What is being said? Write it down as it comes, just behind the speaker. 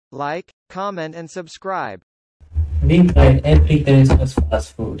like, comment and subscribe. We tried every Christmas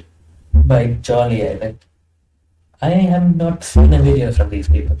fast food by Jolly Island. I have not seen a video from these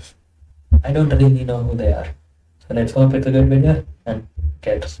people. I don't really know who they are. So let's hope it's a good video and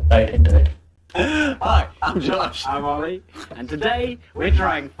get right into it. Hi, I'm Josh. I'm Ollie, and today we're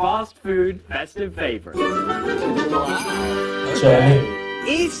trying fast food festive favourites. Jolly.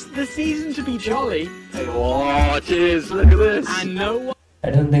 It's the season to be jolly. Oh, cheers, look at this. And no one I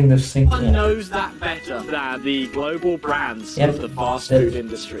don't think they've synced yet. knows that better than the global brands Yep. of the fast food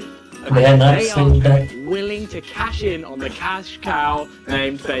industry. They are not They synced are that. willing to cash in on the cash cow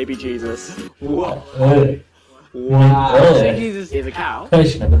named Baby Jesus. Whoa. Wow. Oh. Baby Jesus is a cow.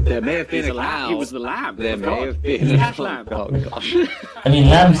 Questionable. There may have He's been a a lamb. cow. He was the lamb. There of may God. have been He's a a cash cow. lamb. Oh gosh. I mean,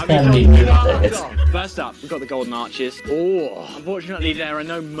 lambs can be good, I guess. First up, we've got the golden arches. Oh, unfortunately, there are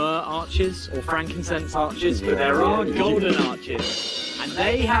no myrrh arches or frankincense arches, but there are golden arches. And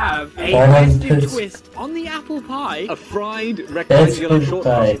they have a festive twist on the apple pie. A fried rectangular Festive short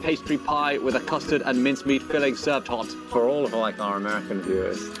pie. crust pastry pie with a custard and mincemeat filling served hot. For all of like our American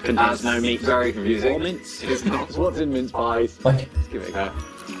viewers, Contains no meat. Very confusing. Or mince. It is not. What's in mince pies? What? Let's give it a go.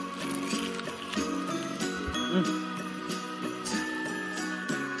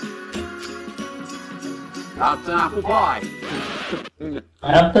 That's an apple pie.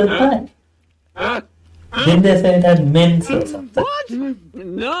 Apple pie? Didn't they say it had mince or something? What?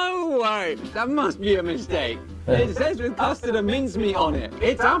 No way! That must be a mistake. It says with custard and mincemeat on it.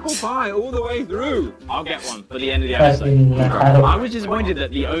 It's apple pie all the way through. I'll get one for the end of the Fucking episode. hell. I was disappointed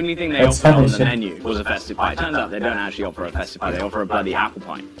that the only thing they That's offered on the punishing. menu was a festive pie. It turns out they don't actually offer a festive pie, they offer a bloody apple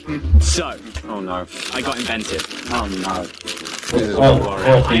pie. So, Oh no. I got inventive. Oh no. This is Oh, all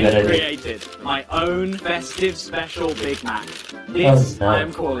worrying. what you I gonna do? created my own festive special Big Mac. This Oh, no. I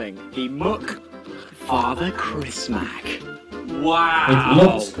am calling the Muck Father Chris Mac. Wow! It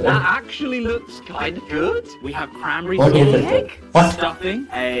looks good. That actually looks kind of good. We have cranberry What is sauce, it? What? stuffing,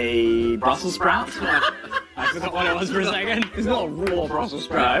 a Brussels sprout. I forgot what it was for a second. It's not a raw Brussels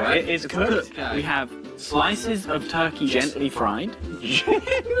sprout, No, right? it's cooked. We have slices of turkey gently fried,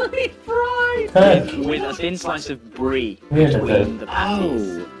 Gently fried. Turkey. with a thin slice of brie Where is between it? the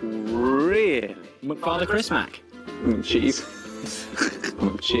patties. Oh, really? McFarlane Chris Mac. Cheese.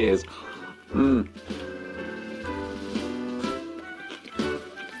 Cheers. Mm.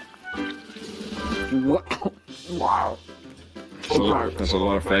 Wow. That's a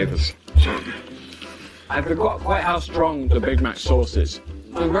lot of flavours. I forgot quite how strong the Big Mac sauce is.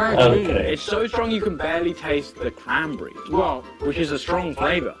 Okay. It's so strong you can barely taste the cranberry. Well, which is a strong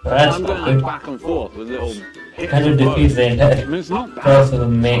flavour. That's I'm going not like good. back and forth with little hits Kind of of defeats both. the I entire mean, it's not bad. process of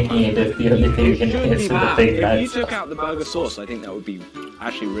making it if the only thing you It can should taste be is the bad. Big If Mac you took stuff. out the burger sauce, I think that would be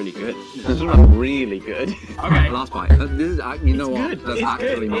actually really good. It's not really good. Okay. Last bite. This is, you know what? Good. That's It's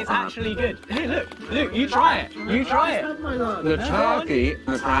actually good. not It's bad. actually good. Hey, look, you try it. You try it. The turkey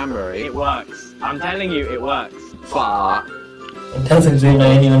and the cranberry. It works. I'm telling you, it works. Far. It doesn't seem like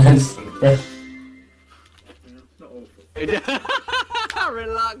anyone else. Yeah.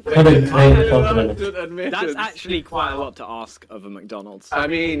 Reluctant. What a great compliment. Admittance. That's actually quite a lot to ask of a McDonald's. I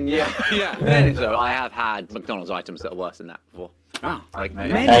mean, yeah. So I have had McDonald's items that are worse than that before. Oh, Like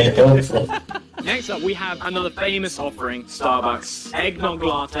I hope so. Next up, we have another famous offering, Starbucks eggnog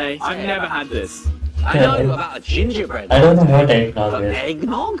latte. I've never had this. I know about a gingerbread. I don't know what eggnog is.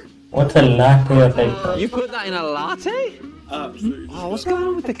 Eggnog? What's a latte of eggnog? You put that in a latte? Absolutely. Oh, what's going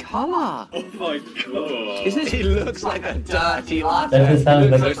on with the colour? Oh my god. Isn't it? It looks like a dirty latte. That just sounds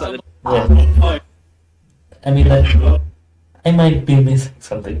It like... looks Yeah. I mean, like, I might be missing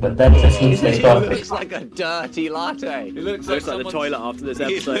something, but that just looks like It coffee. looks like a dirty latte. It looks Looks like the toilet after this It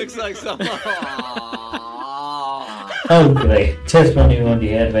episode. looks like someone. Oh great, just what you want to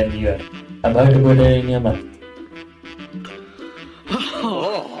hear when you are about to put it in your mouth.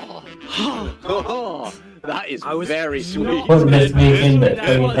 Oh, that is very sweet. What does make in the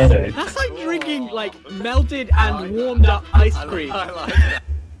toilet? That's like drinking like melted and warmed up ice cream. I like that.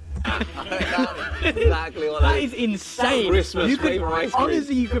 That's exactly what That is insane. Christmas You could, flavour ice cream.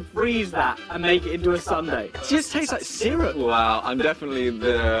 honestly, you could freeze that and make it into a sundae. It just tastes like syrup. Wow, I'm definitely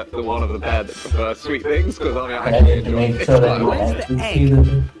the one of the pair that prefers sweet things because I I actually need to enjoy make it. sure that you Where's the actually egg? see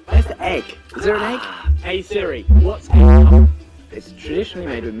the... Where's the egg? Is there an egg? Hey Siri, what's egg? It's traditionally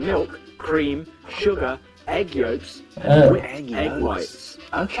made with milk, cream, sugar, egg yolks, and egg whites.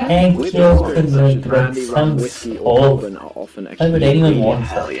 Okay. Egg With yolks spirits and such as milk, brandy, that rum, sounds whiskey, or awful. bourbon are often a Why would key anyone ingredient. want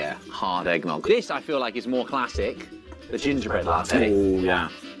Hell that? yeah, hard eggnog. This I feel like is more classic. The gingerbread latte. Oh yeah.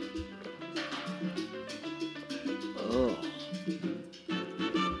 Oh.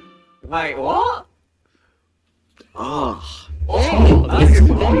 Wait, what? Oh. Oh, that is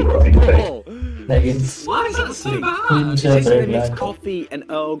very Leggings. Why is that so bad? Ginger Tastes like bread they mix latte. coffee and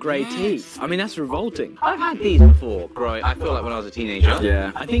Earl Grey tea. I mean, that's revolting. I've had these before, growing. I feel like when I was a teenager.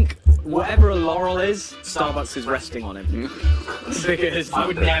 Yeah. I think whatever a Laurel is, Starbucks is resting on him. Because I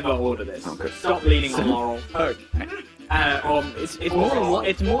would never order this. Stop leaning on Laurel. Okay. It's more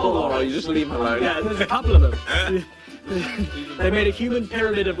than Laurel. You just leave them alone. Yeah, there's a couple of them. They made a human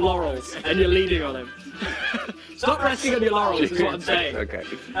pyramid of laurels, and you're leaning on him. Stop resting on your laurels, is what I'm saying. Okay.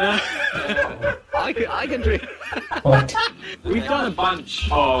 I can drink. What? We've done a bunch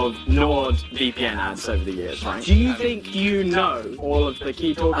of NordVPN ads over the years, right? Do you think you know all of the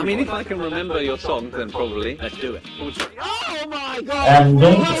key talking I mean, if points? I can remember your song, then probably. Let's do it. Oh my god! I'm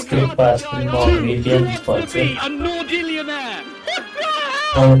going to skip past the NordVPN spots. Be a Nordillionaire!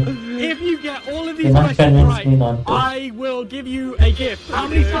 If you get all of these You're not questions right, convincing me not to. I will give you a gift. How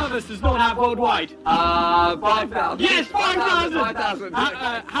many servers does Nord have worldwide? 5,000. Yes, 5,000! 5,000.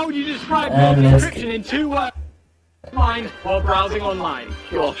 How would you describe And Nord let's encryption in 2 words? Online while browsing online.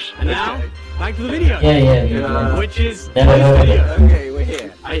 Gosh. And now, back to the video. Yeah. Which is Never this heard of video. it. Okay, we're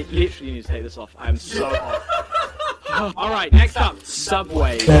here. I literally need to take this off. I'm so hot. Alright, next up,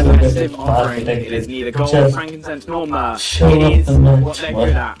 Subway. Never heard Festive of offering. it. It is neither gold, Just frankincense, nor myrrh. show It off is the merch, what they're what?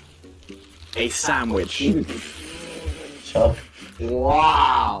 good at. A sandwich. Sure.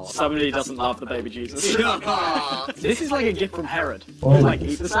 Wow. Somebody doesn't love the baby Jesus. This is like a gift from Herod. What? Like,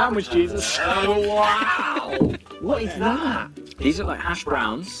 eat the sandwich, Jesus. Wow. What is that? These are like hash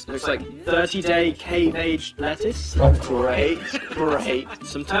browns. Looks like 30-day cave-aged lettuce. What? Great.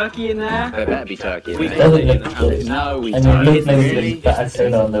 Some turkey in there. There better be turkey. We in got there. Doesn't it. look good. No, we I mean, don't. look like really? it's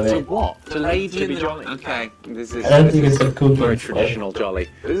battered on the To way. what? To lady To in be the jolly. Okay, this is. I don't this think is it's a cooking very spot. traditional jolly.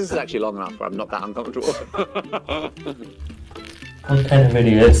 This is actually long enough where I'm not that uncomfortable. What kind of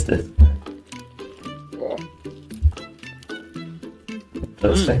video is this?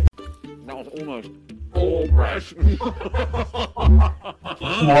 Interesting. That was almost all fresh. What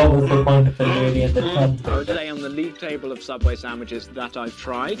was the point of the lady in the front? I would say on the league table of Subway sandwiches that I've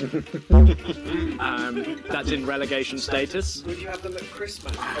tried, that's in relegation status. Would you have them at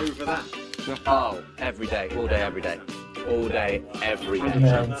Christmas over that? Oh, every day, all day, every day. All day, every day.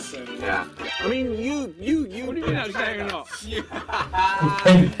 Nice. Yeah. I mean, you. What do you mean I'm saying or not?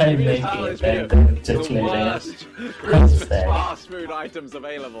 I make it and just The later. worst That's sad. fast food items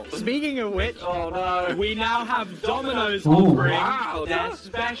available. Speaking of which, Oh no. we now have Domino's Ooh. offering Wow. their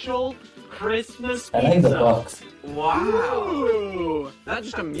special Christmas I like the pizza. box. Wow. Ooh. That's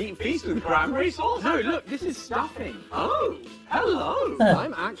just a meat feast with cranberry sauce? No, look, this is stuffing. Oh, hello. Huh.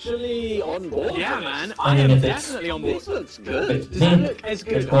 I'm actually on board. Yeah, with man, this. I mean, am if it's- definitely on board. This looks good. Does that look as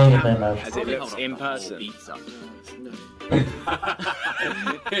good It's on going in my camera mouth. as it looks in person?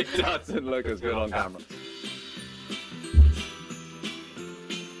 It doesn't look as good on camera.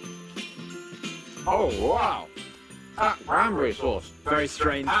 Oh, wow. That cranberry sauce. Very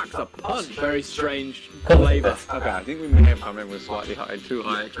strange. Packs a punch. Very strange Cool. flavour. Okay, I think we may have come in with slightly too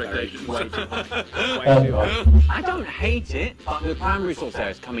high expectations. Way too high. Way Oh, too high. no. I don't hate it, but the cranberry sauce there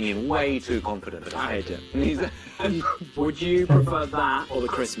is coming in way too confident. I hate it. it. Would you prefer that or the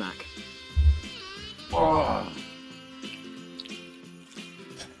Chris Mac? Oh.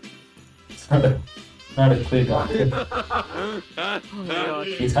 Not a quick answer.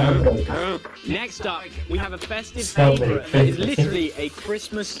 He's heartbroken. Next up, we have a festive Strawberry favourite that is Christmas. literally a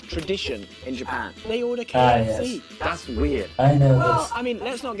Christmas tradition in Japan. They order KFC. Ah, yes. That's weird. I know Well, this. I mean,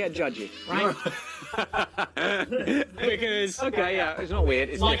 let's not get judgy, right? Because Okay, yeah, it's not weird.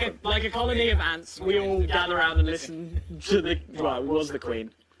 It's like different. a colony of ants, we all gather around and listen to the. Well, it was the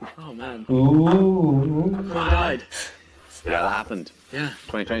Queen. Oh man, Ooh. Queen died. Yeah, that happened. Yeah.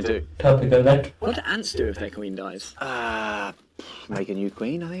 2022. Topical that. What do ants do if their queen dies? Make a new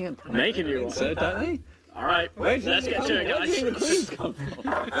queen, I think. Make a new one. So, don't they? All right, let's get to it, Where do you think the guys. queens come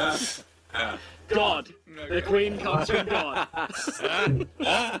from? God, the Queen comes from God.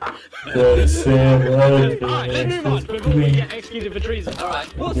 Good save. Alright, let's move on before we get executed for treason.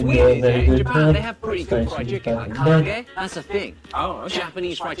 Alright, what's You weird know, is very in good Japan food. they have pretty good fried chicken. Like kage, that's a thing. Oh,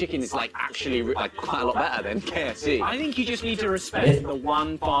 Japanese fried chicken is like actually like quite a lot better than KFC. I think you just need to respect the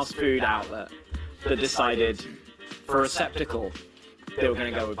one fast food outlet that decided for a receptacle they were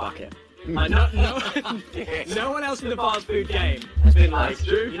going to go with bucket. No one else in the fast food game has been like, That's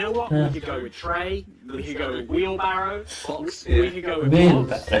true. you know what, Yeah. we could go with tray, we could go with wheelbarrow, Box, we yeah. could go with Wheelbarrow.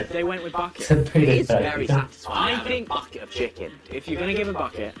 box. They went with bucket. It's a pretty It's very bad. satisfying. I think- a bucket of chicken. If you're going to give a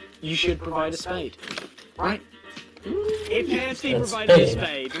bucket, you should provide a spade, right? If KFC A provided a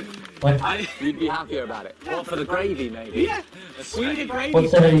spade? spade, What? I You'd be happier about it. What, for the gravy, maybe? Yeah. A Swedish gravy. What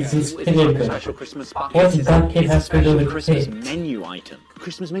the hell is this period code? Special Christmas bucket. What does that kid have to do with Christmas cake? menu item.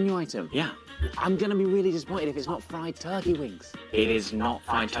 Christmas menu item. Yeah. I'm gonna be really disappointed if it's not fried turkey wings. It is not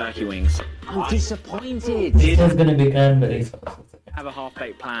fried turkey wings. I'm disappointed. This is gonna be cranberry sauce. I have a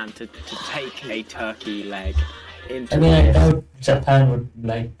half-baked plan to take a turkey leg into I mean, I doubt Japan would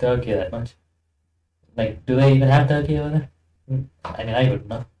like turkey that much. Like, do they even have turkey over there? I mean, I would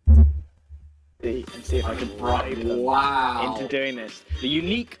not. and see if I can bribe them Wow. into doing this. The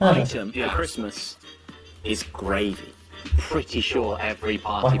unique Oh. item for Christmas is gravy. Pretty sure every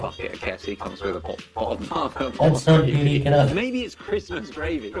party bucket at KFC comes with a pot of mother. That's not unique enough. Maybe it's Christmas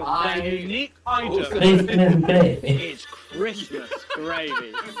gravy. The unique item Christmas gravy. is Christmas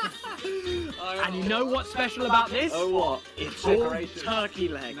gravy. And you know what's special about this? Oh, what? It's all Decoration. turkey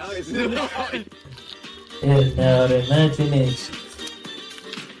legs. No, it's not. Here's our imagination.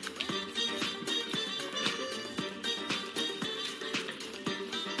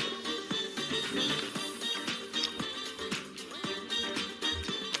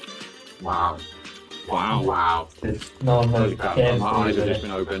 Wow. Wow. Wow. It's normal Holy crap, my eyes have KFC. just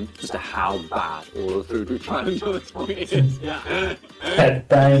been opened as to how bad all the food we've tried until this point is. At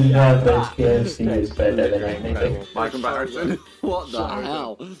time average KFC is better than anything. By comparison. What the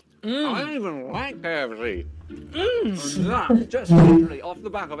hell? I don't even like KFC. That, just literally off the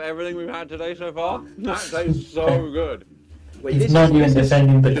back of everything we've had today so far, that tastes so good. Wait, He's this not is- even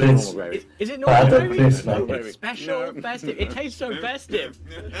defending the Normal crisp. gravy. Is it Part not of gravy? Christmas. No gravy. It's special, festive. It tastes so festive.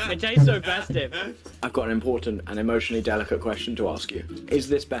 It tastes so festive. I've got an important and emotionally delicate question to ask you. Is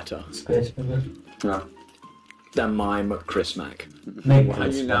this better Questionable. No. than my McChrismack? Make Why are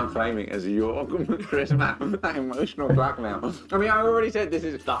you now framing as your Christmas? That emotional blackmail. I mean, I already said this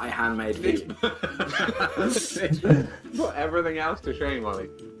is That I handmade for you. put everything else to shame, Ollie.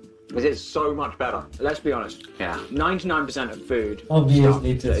 Because it's so much better. Let's be honest. Yeah. 99% of food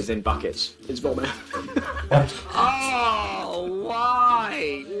Obviously, that is in buckets. It's vomit. Oh,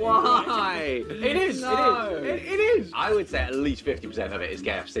 why? Why? It is. No. It is. I would say at least 50% of it is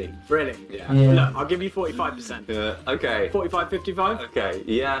KFC. Really? Yeah. Yeah. Look, I'll give you 45%. Okay. 45, 55. Okay.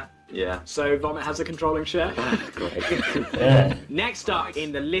 Yeah. Yeah. So vomit has a controlling share. Great. Yeah. Next up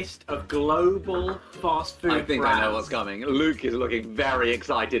in the list of global fast food I think brands, I know what's coming. Luke is looking very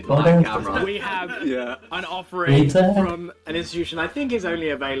excited What behind else is camera. we have Yeah. an offering Pizza? from an institution I think is only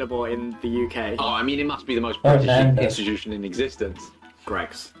available in the UK. Oh, I mean, it must be the most Oh, British Nando. institution in existence.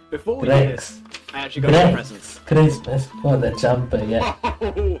 Greg's. Before we do Greg's. this, I actually got some Greg's. presents. Christmas. Oh, the jumper, yeah.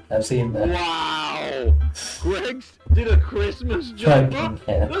 Oh, I've seen that. wow! Greg's did a Christmas jumper. Fucking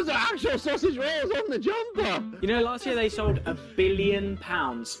hell. Those are actual sausage rolls on the jumper. You know, last year they sold £1 billion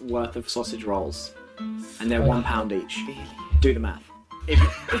worth of sausage rolls, and they're £1 each. Do the math.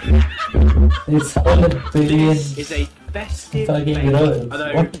 It's all a billion This is a festive fucking bake. rolls.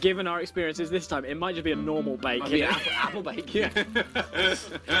 Although, What? given our experiences this time, it might just be a normal bake. Might be apple bake, yeah.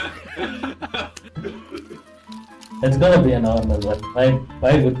 It's gonna be a normal one.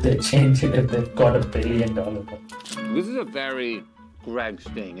 Why would they change it if they've got $1 billion one? This is a very Greg's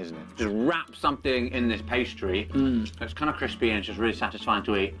thing, isn't it? Just wrap something in this pastry that's kind of crispy and it's just really satisfying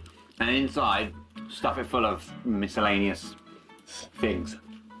to eat. And inside, stuff it full of miscellaneous things.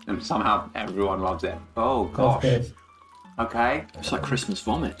 And somehow everyone loves it. Oh, gosh. Okay. Okay. It's like Christmas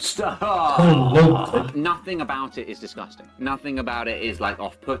vomit. Oh, look. Nothing about it is disgusting. Nothing about it is like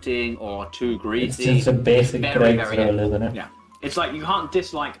off-putting or too It's greasy. just a basic Very, Greg's very roll, good. isn't it? Yeah. It's like you can't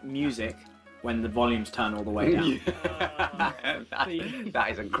dislike music when the volumes turn all the way down. that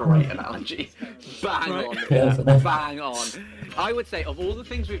is a great analogy. Bang on. Yes. Bang on. I would say of all the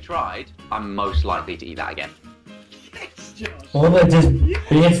things we've tried, I'm most likely to eat that again. Oh, but just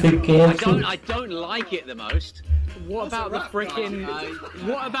basic KFC. I don't like it the most. What about the frickin'...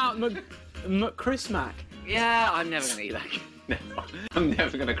 What about McChrismack? Yeah, I'm never gonna eat that again. Never. I'm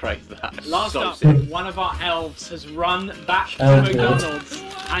never gonna crave that. Last So up, sick. one of our elves has run back to Oh, McDonald's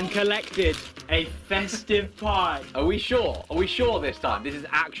and collected a festive pie. Are we sure? Are we sure this time? This is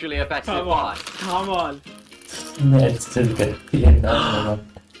actually a festive Come on, pie. come on. No, it's still gonna be a normal one.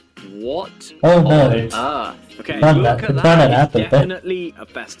 What? Oh no, it's Earth. Okay, Not look that- at it's that. not an apple, It's but- definitely a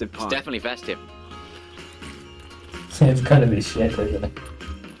festive pie. It's definitely festive. it's gonna be shit, isn't it?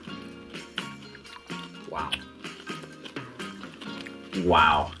 Wow.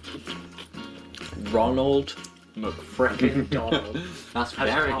 Wow. Ronald McFrickin' Donald That's has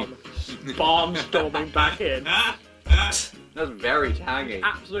very. come barnstorming back in. That's very tangy.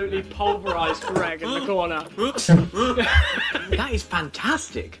 Absolutely pulverised Greg in the corner. That is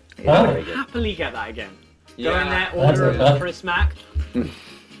fantastic. Oh. I would happily get that again. Go in there, That's order okay. a Chris Mac.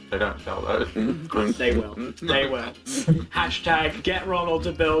 They don't sell those. They will. They will. Hashtag get Ronald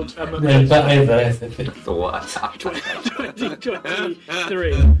to build a They'll buy the recipe. The what?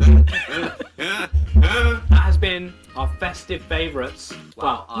 2023. That has been our festive favourites.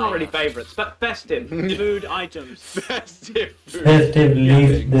 Well, not really favourites, but festive food items. Festive food. Festive leaf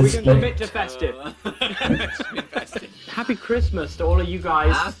We can display. commit to festive. Happy Christmas to all of you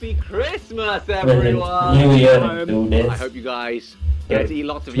guys. Happy Christmas, Well, everyone! New Year in 2 days. I hope you guys get to eat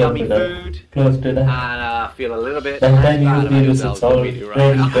lots of Close yummy to that. food Close to that. and feel a little bit By the time bad you about do this, yourselves it's all than we do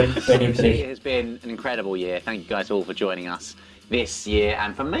right now. 2023. It has been an incredible year. Thank you guys all for joining us this year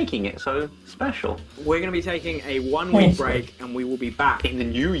and for making it so special. We're going to be taking a 1 week break and we will be back In the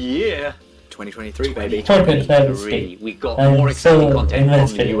new year, 2023, baby. 2023. we got I'm more exciting so content from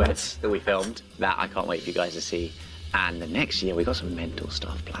invested the in US that we filmed that I can't wait for you guys to see. And the next year we got some mental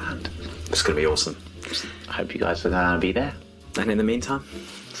stuff planned. It's going to be awesome. I hope you guys are going to be there. And in the meantime,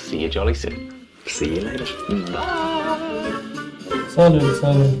 See you jolly soon. see you later. Solid.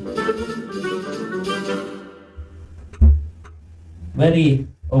 Very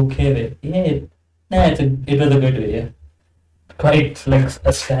okay way. Yeah, it was a good way. Quite like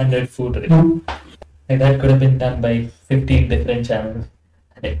a standard food review. Like that could have been done by 15 different channels,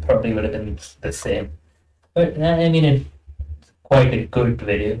 and it probably would have been the same. But I mean, it's quite a good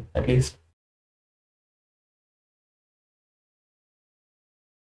video, at least